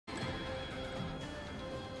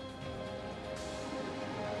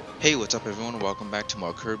Hey, what's up everyone? Welcome back to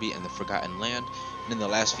more Kirby and the Forgotten Land. And in the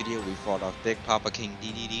last video, we fought off Big Papa King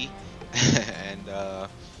DDD, and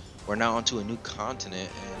we're now onto a new continent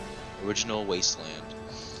and original wasteland.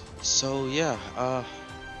 So yeah,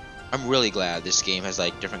 I'm really glad this game has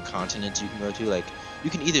like different continents you can go to. Like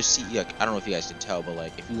you can either see, like I don't know if you guys can tell, but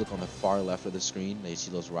like if you look on the far left of the screen, you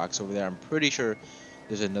see those rocks over there. I'm pretty sure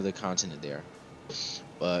there's another continent there.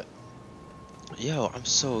 But yo, I'm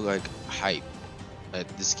so like hyped at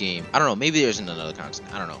this game. I don't know, maybe there isn't another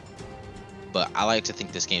continent. I don't know. But I like to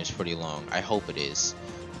think this game's pretty long. I hope it is.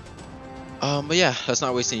 But yeah, let's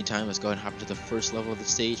not waste any time. Let's go ahead and hop into the first level of the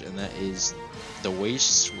stage, and that is the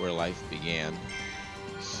Wastes where life began.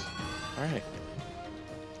 Alright.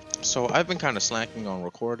 So I've been kind of slacking on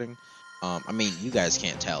recording. I mean, you guys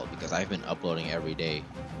can't tell because I've been uploading every day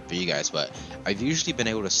for you guys, but I've usually been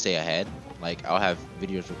able to stay ahead. Like, I'll have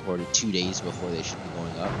videos recorded 2 days before they should be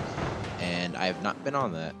going up, and I have not been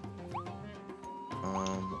on that.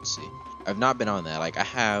 Let's see. I've not been on that. Like, I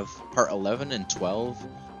have part 11 and 12.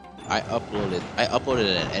 I uploaded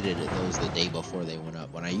and edited those the day before they went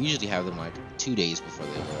up, when I usually have them like 2 days before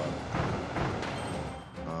they go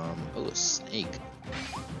up. Oh, a snake.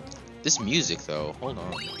 This music though, hold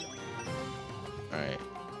on. Alright.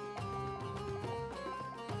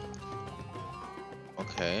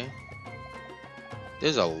 Okay.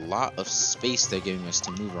 There's a lot of space they're giving us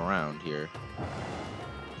to move around here.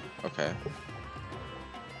 Okay.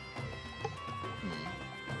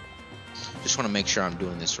 Just want to make sure I'm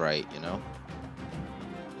doing this right, you know?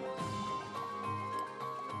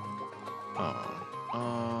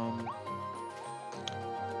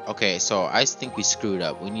 Okay, so I think we screwed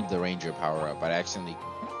up. We need the ranger power up. I accidentally...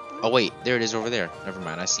 Oh wait, there it is over there. Never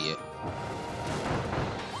mind, I see it.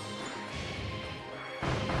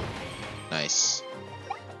 Nice.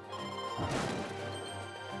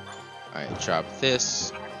 Alright, drop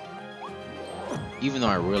this. Even though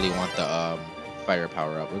I really want the fire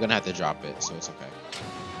power up, we're gonna have to drop it, so it's okay.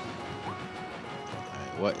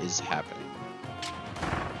 Alright, what is happening?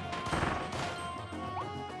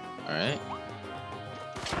 Alright.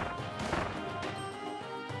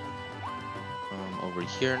 Over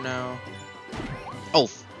here now. Oh!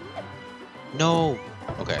 No!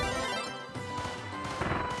 Okay.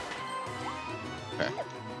 Okay.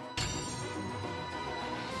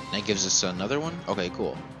 That gives us another one? Okay,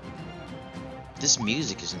 cool. This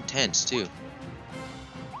music is intense, too.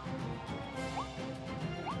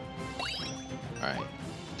 Alright.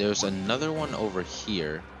 There's another one over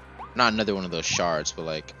here. Not another one of those shards, but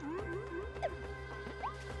like...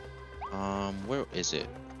 where is it?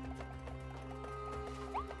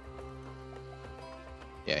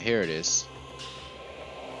 Yeah, here it is.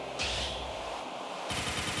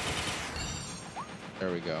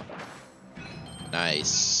 There we go.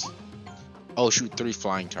 Nice. Oh shoot, 3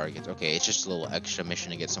 flying targets. Okay, it's just a little extra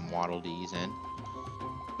mission to get some Waddle Dees in.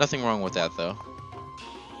 Nothing wrong with that though.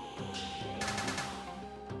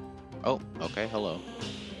 Oh, okay, hello.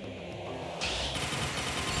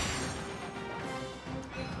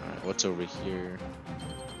 Alright, what's over here?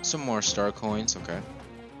 Some more star coins, okay.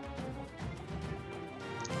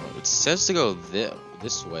 It says to go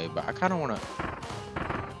this way, but I kind of want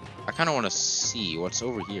to see what's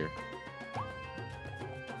over here.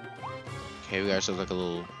 Okay, we got ourselves like a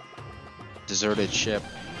little deserted ship.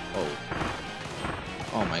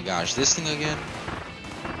 Oh my gosh, this thing again?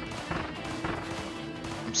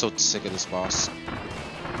 I'm so sick of this boss.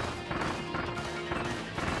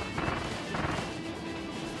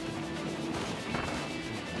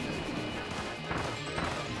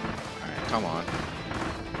 Alright, come on.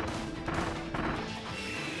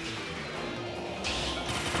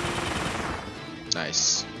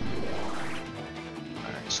 Nice.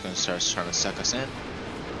 Alright, just gonna start trying to suck us in.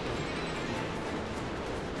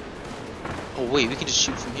 Oh wait, we can just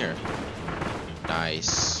shoot from here.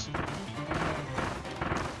 Nice.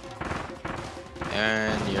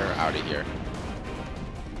 And you're out of here.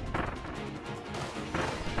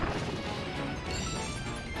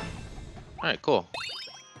 Alright, cool.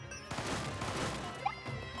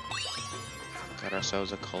 Got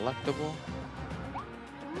ourselves a collectible.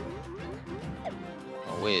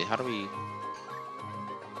 Wait, how do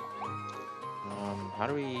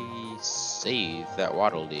we save that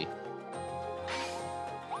Waddle Dee?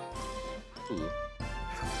 Ooh.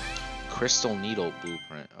 Crystal Needle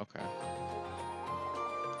Blueprint, okay.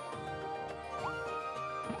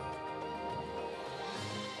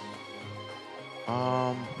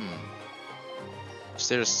 Is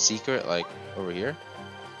there a secret like over here?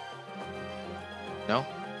 No?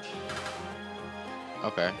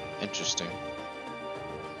 Okay, interesting.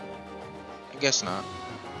 Guess not.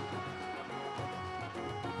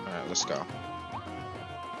 Alright. let's go.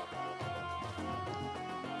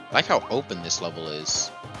 I like how open this level is.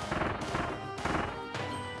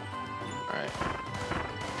 Alright.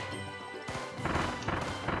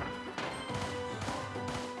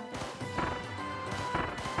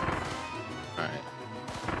 Alright.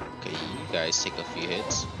 Okay, you guys take a few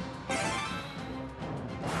hits.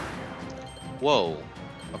 Whoa.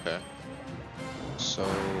 Okay. So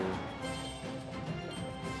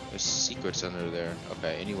there's secrets under there.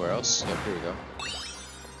 Okay, anywhere else? Yep, here we go.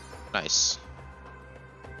 Nice.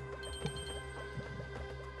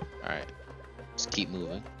 Alright. Let's keep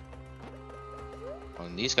moving. Oh,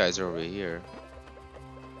 and these guys are over here.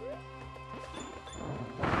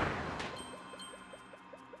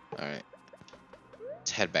 Alright.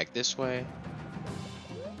 Let's head back this way.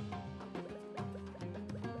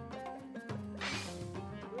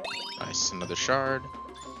 Nice, another shard.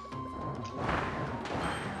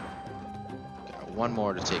 Got one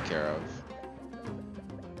more to take care of.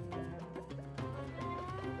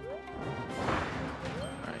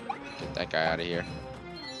 Alright, get that guy out of here.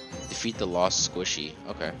 Defeat the lost squishy.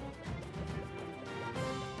 Okay.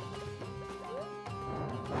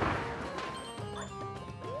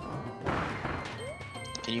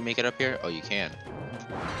 Can you make it up here? Oh, you can.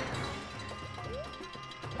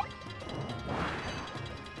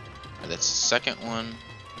 That's the second one.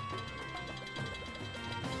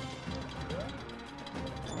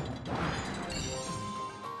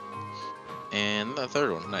 And the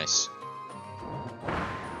third one. Nice.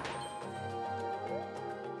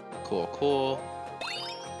 Cool, cool.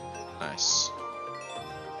 Nice.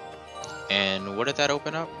 And what did that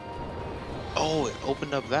open up? Oh, it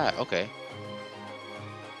opened up that. Okay.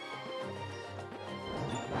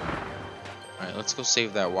 Alright, let's go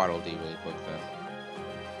save that Waddle Dee really quick then.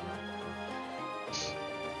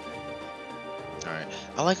 Alright.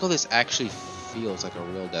 I like how this actually feels like a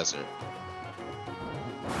real desert.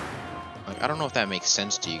 Like, I don't know if that makes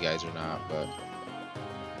sense to you guys or not, but...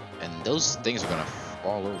 And those things are gonna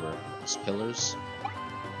fall over. Those pillars.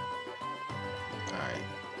 Alright.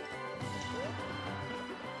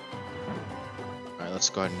 Alright, let's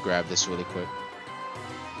go ahead and grab this really quick.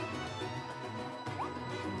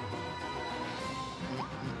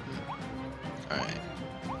 Alright.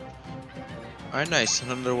 Alright, nice.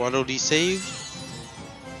 Another Waddle Dee save.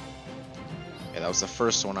 Yeah, that was the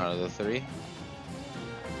first one out of the 3.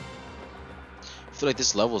 I feel like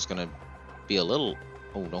this level is gonna be a little...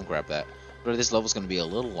 Oh, don't grab that. But this level is gonna be a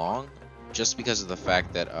little long, just because of the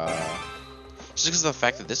fact that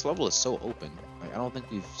this level is so open. Like, I don't think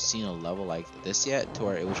we've seen a level like this yet, to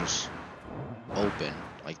where it was just open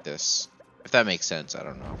like this. If that makes sense, I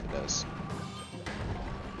don't know if it does.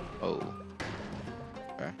 Oh.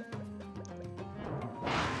 Okay.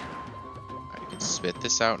 Alright, you can spit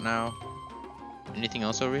this out now. Anything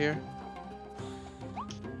else over here?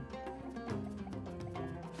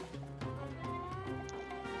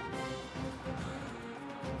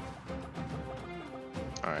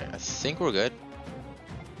 Alright, I think we're good.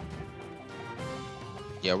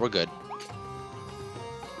 Yeah, we're good.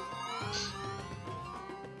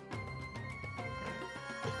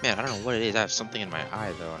 Man, I don't know what it is. I have something in my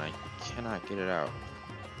eye though, and I cannot get it out.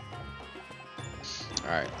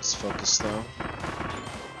 Alright, let's focus though.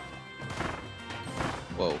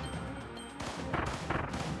 Whoa.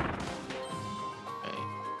 Okay.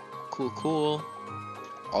 Cool, cool.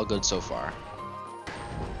 All good so far.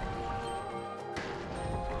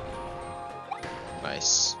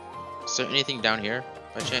 Nice. Is there anything down here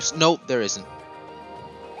by chance? Nope, there isn't.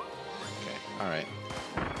 Okay, alright.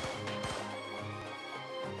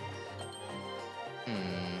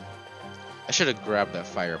 I should have grabbed that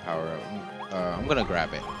fire power up. I'm gonna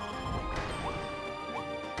grab it.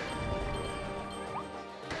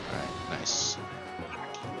 Alright, nice.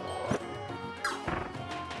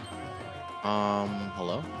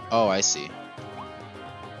 Hello? Oh, I see.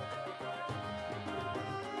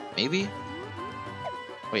 Maybe?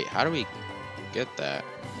 Wait, how do we get that?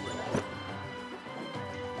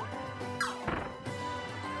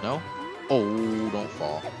 No? Oh, don't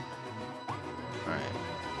fall. Alright.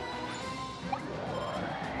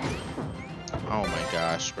 Oh my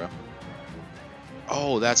gosh, bro.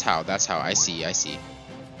 Oh, that's how. I see.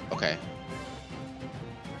 Okay.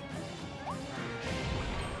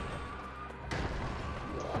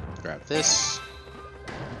 Grab this.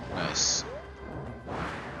 Nice.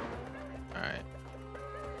 Alright.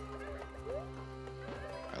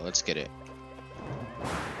 Alright, let's get it.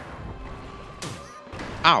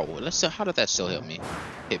 Ow! Let's see, how did that still hit me?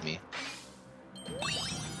 Alright.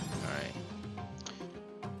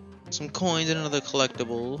 Some coins and another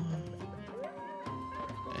collectible.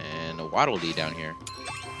 And a Waddle Dee down here.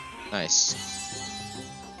 Nice.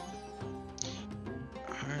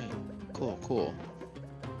 Alright. Cool, cool.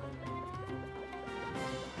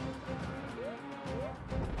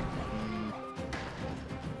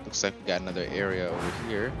 Looks like we got another area over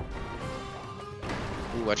here.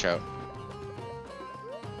 Ooh, watch out.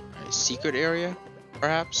 Alright, secret area,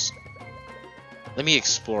 perhaps? Let me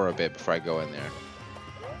explore a bit before I go in there.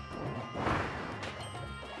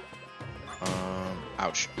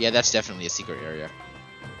 Ouch. Yeah, that's definitely a secret area.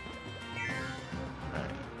 Alright,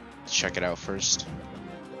 let's check it out first.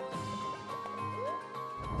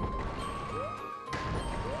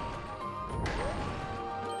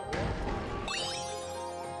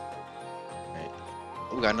 Alright.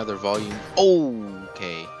 Oh, we got another volume. Oh,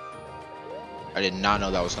 okay. I did not know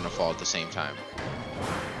that was gonna fall at the same time.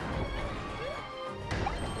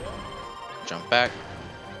 Jump back.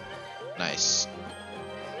 Nice.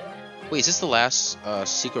 Wait, is this the last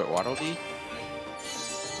secret Waddle Dee?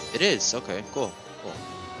 It is. Okay, cool, cool.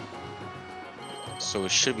 So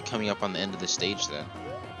it should be coming up on the end of the stage then.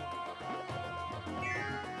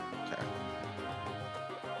 Okay.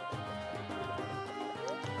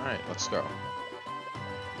 Alright, let's go.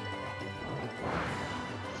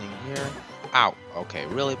 Anything here? Ow! Okay,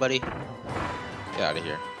 really, buddy? Get out of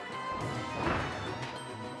here.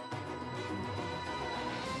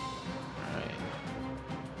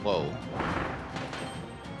 Whoa.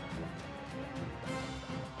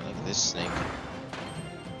 Look at this snake.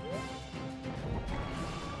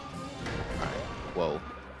 Alright. Whoa.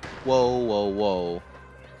 Whoa, whoa, whoa.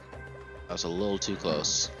 That was a little too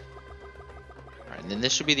close. Alright, and then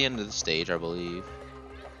this should be the end of the stage, I believe.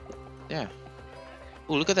 Yeah.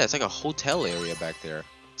 Oh, look at that. It's like a hotel area back there.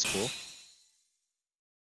 It's cool.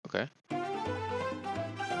 Okay.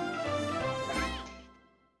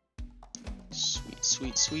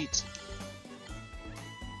 Sweet, sweet.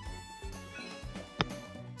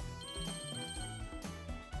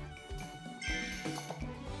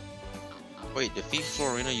 Wait, defeat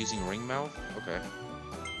Florina using ring mouth? Okay.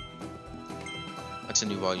 That's a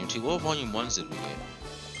new volume 2. What volume 1s did we get?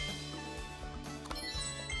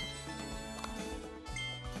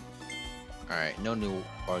 Alright, no new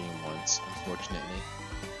volume 1s, unfortunately.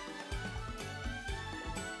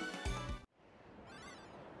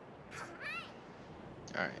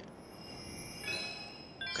 Alright.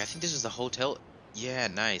 Okay, I think this is the hotel. Yeah,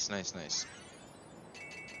 nice, nice, nice.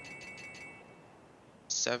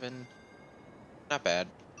 7. Not bad.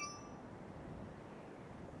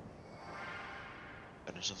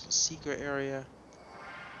 Got ourselves a secret area.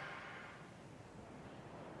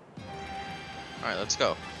 Alright, let's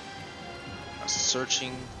go.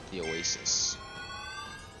 Searching the Oasis.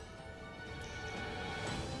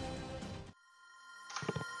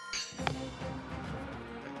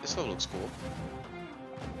 This all looks cool.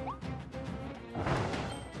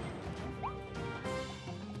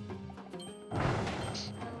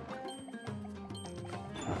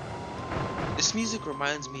 This music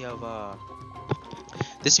reminds me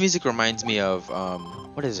of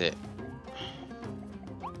what is it?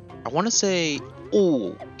 I want to say,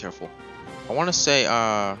 oh, careful. I want to say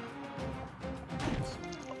oh,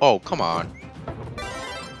 come on.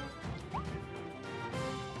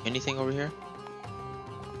 Anything over here?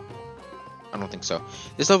 I don't think so.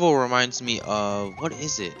 This level reminds me of, what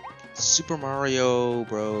is it? Super Mario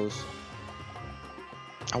Bros.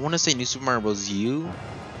 I want to say New Super Mario Bros. U,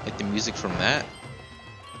 like the music from that.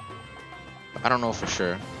 But I don't know for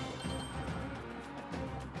sure.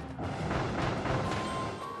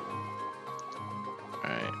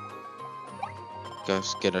 Alright.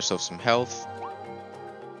 Let's get ourselves some health.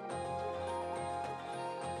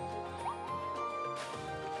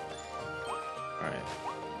 Alright.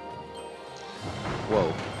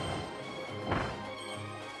 Whoa.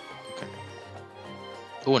 Okay.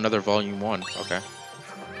 Oh, another volume 1. Okay.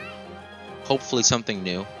 Hopefully something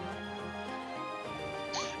new.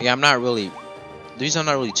 Yeah, I'm not really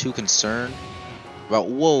too concerned about,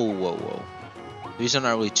 whoa. The reason I'm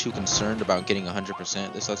not really too concerned about getting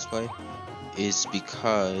 100% this Let's Play is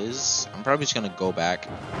because I'm probably just gonna go back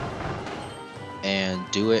and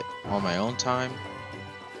do it on my own time.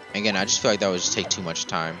 Again, I just feel like that would just take too much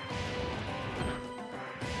time.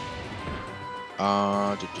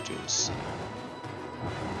 Let's see.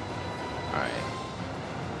 Alright.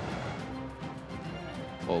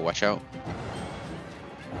 Oh, watch out.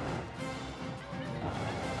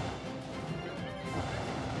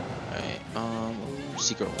 Alright, ooh,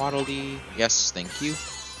 secret Waddle Dee. Yes, thank you.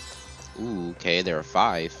 Ooh, okay, there are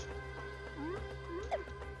 5.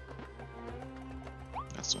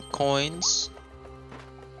 Got some coins.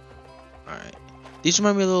 Alright. These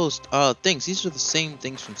remind me of those things. These are the same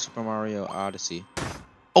things from Super Mario Odyssey.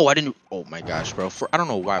 Oh, I didn't. Oh my gosh, bro. I don't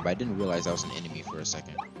know why, but I didn't realize that was an enemy for a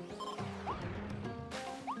second.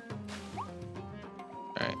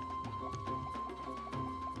 All right.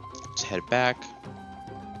 Let's head back.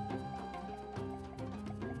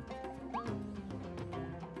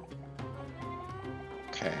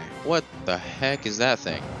 Okay. What the heck is that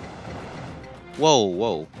thing? Whoa,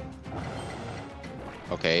 whoa.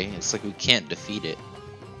 Okay, it's like we can't defeat it.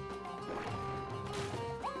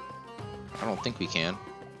 I don't think we can.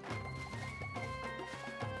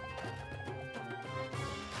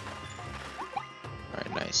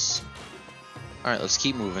 Alright, nice. Alright, let's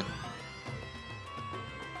keep moving.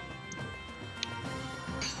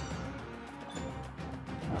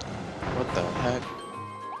 What the heck?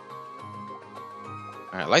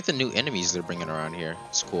 Alright, I like the new enemies they're bringing around here.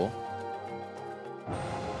 It's cool.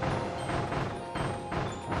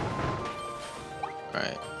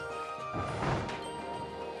 Alright.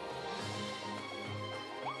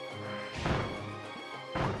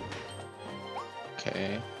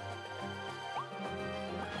 Okay.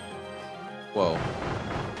 Whoa.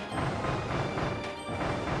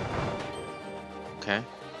 Okay.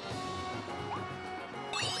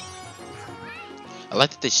 I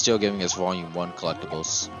like that they're still giving us Volume 1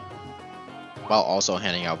 collectibles, while also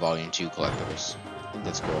handing out Volume 2 collectibles. I think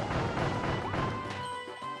that's cool.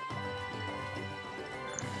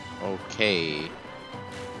 Okay.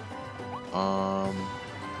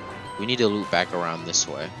 We need to loop back around this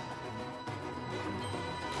way.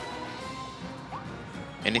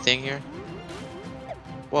 Anything here?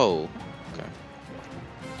 Whoa. Okay.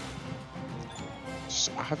 There's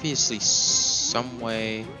obviously some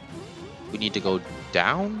way we need to go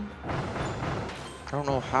down? I don't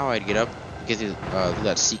know how I'd get up to get through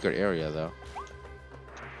that secret area though.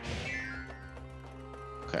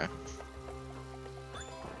 Okay.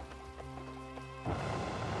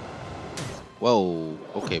 Whoa.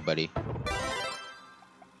 Okay, buddy.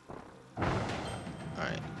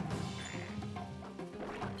 Alright.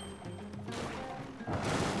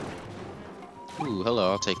 Ooh,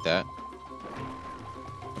 hello, I'll take that.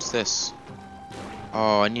 What's this?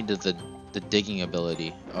 Oh, I needed the digging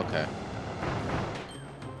ability. Okay.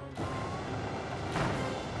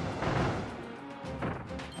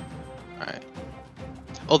 Alright.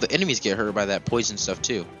 Oh, the enemies get hurt by that poison stuff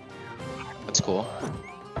too. That's cool.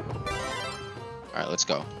 Alright, let's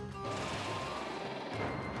go.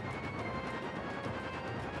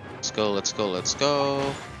 Let's go, let's go, let's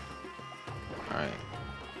go. Alright.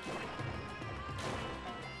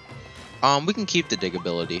 We can keep the dig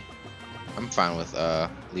ability. I'm fine with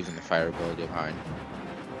leaving the fire ability behind.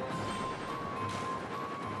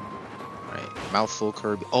 Alright, mouthful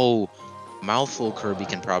Kirby. Oh, mouthful Kirby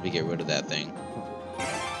can probably get rid of that thing.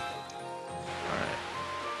 Alright.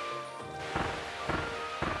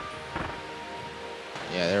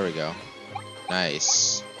 Yeah, there we go.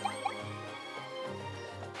 Nice.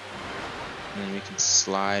 And then we can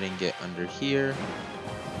slide and get under here.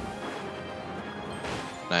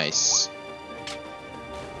 Nice.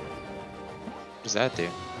 What does that do?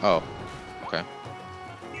 Oh, okay.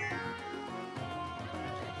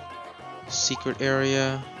 Secret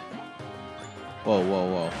area. Whoa, whoa,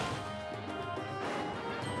 whoa.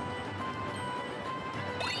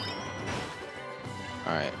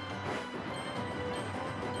 Alright.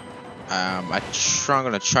 I'm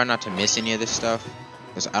gonna try not to miss any of this stuff,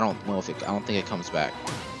 because I don't know if I don't think it comes back.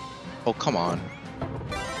 Oh, come on.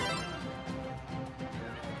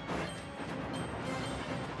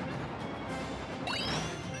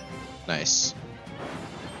 Nice.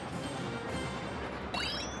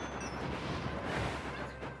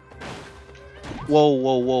 Whoa,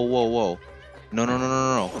 whoa, whoa, whoa, whoa. No, no, no,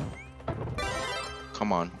 no, no, no.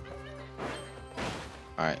 Come on.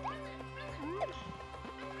 Alright.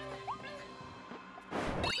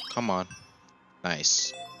 Come on.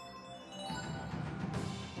 Nice.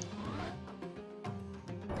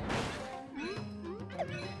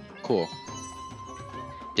 Cool.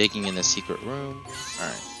 Digging in the secret room.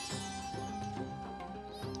 Alright.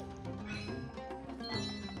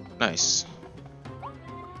 Nice.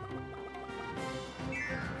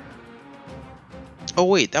 Oh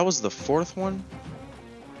wait, that was the fourth one?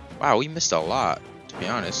 Wow, we missed a lot, to be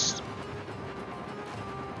honest.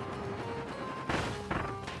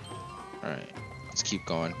 Alright, let's keep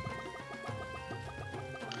going.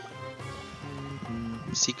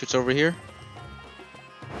 Secrets over here?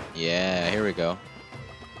 Yeah, here we go.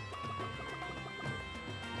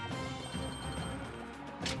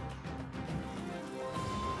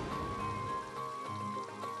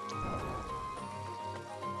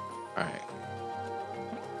 Alright.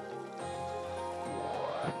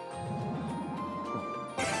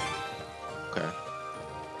 Okay.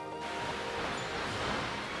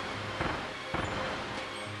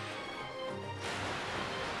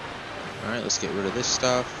 let's get rid of this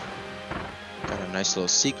stuff. Got a nice little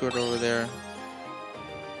secret over there.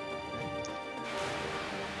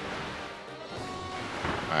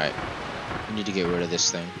 Alright, we need to get rid of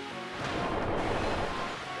this thing.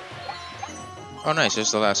 Oh nice,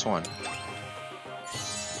 there's the last one.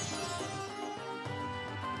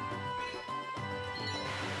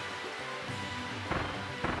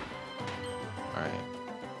 Alright.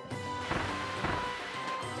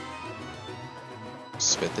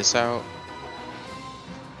 Spit this out.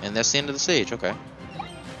 And that's the end of the stage, okay.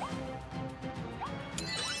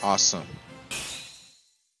 Awesome.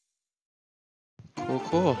 Cool,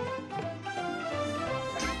 cool.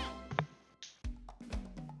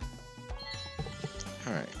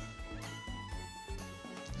 Alright.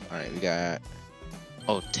 Alright, we got...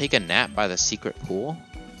 Oh, take a nap by the secret pool?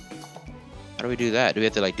 How do we do that? Do we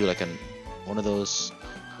have to like do like one of those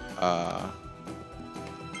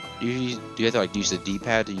do you have to like use the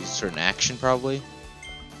D-pad to use a certain action probably?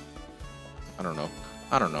 I don't know.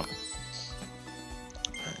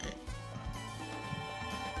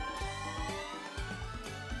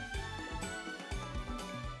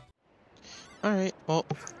 Alright. Alright, well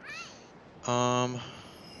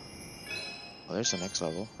there's the next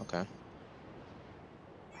level, okay.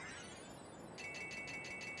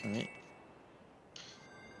 Alright.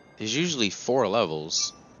 There's usually 4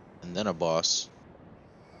 levels, and then a boss.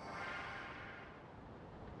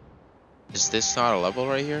 Is this not a level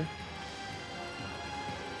right here?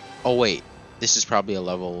 Oh wait, this is probably a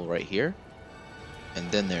level right here.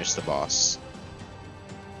 And then there's the boss.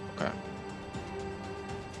 Okay.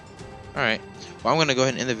 Alright, well I'm going to go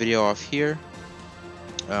ahead and end the video off here.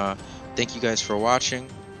 Thank you guys for watching.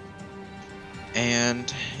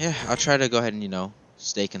 And yeah, I'll try to go ahead and, you know,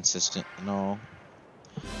 stay consistent and all.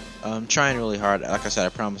 I'm trying really hard. Like I said, I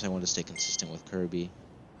promise I want to stay consistent with Kirby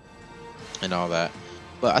and all that.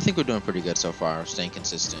 But I think we're doing pretty good so far, staying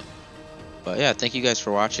consistent. But yeah, thank you guys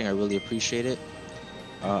for watching. I really appreciate it.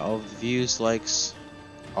 All the views, likes,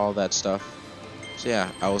 all that stuff. So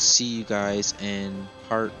yeah, I will see you guys in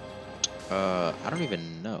part, I don't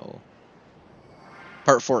even know.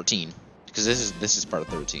 Part 14. Because this is part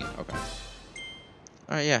 13. Okay.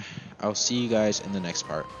 Alright, yeah. I'll see you guys in the next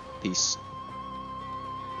part. Peace.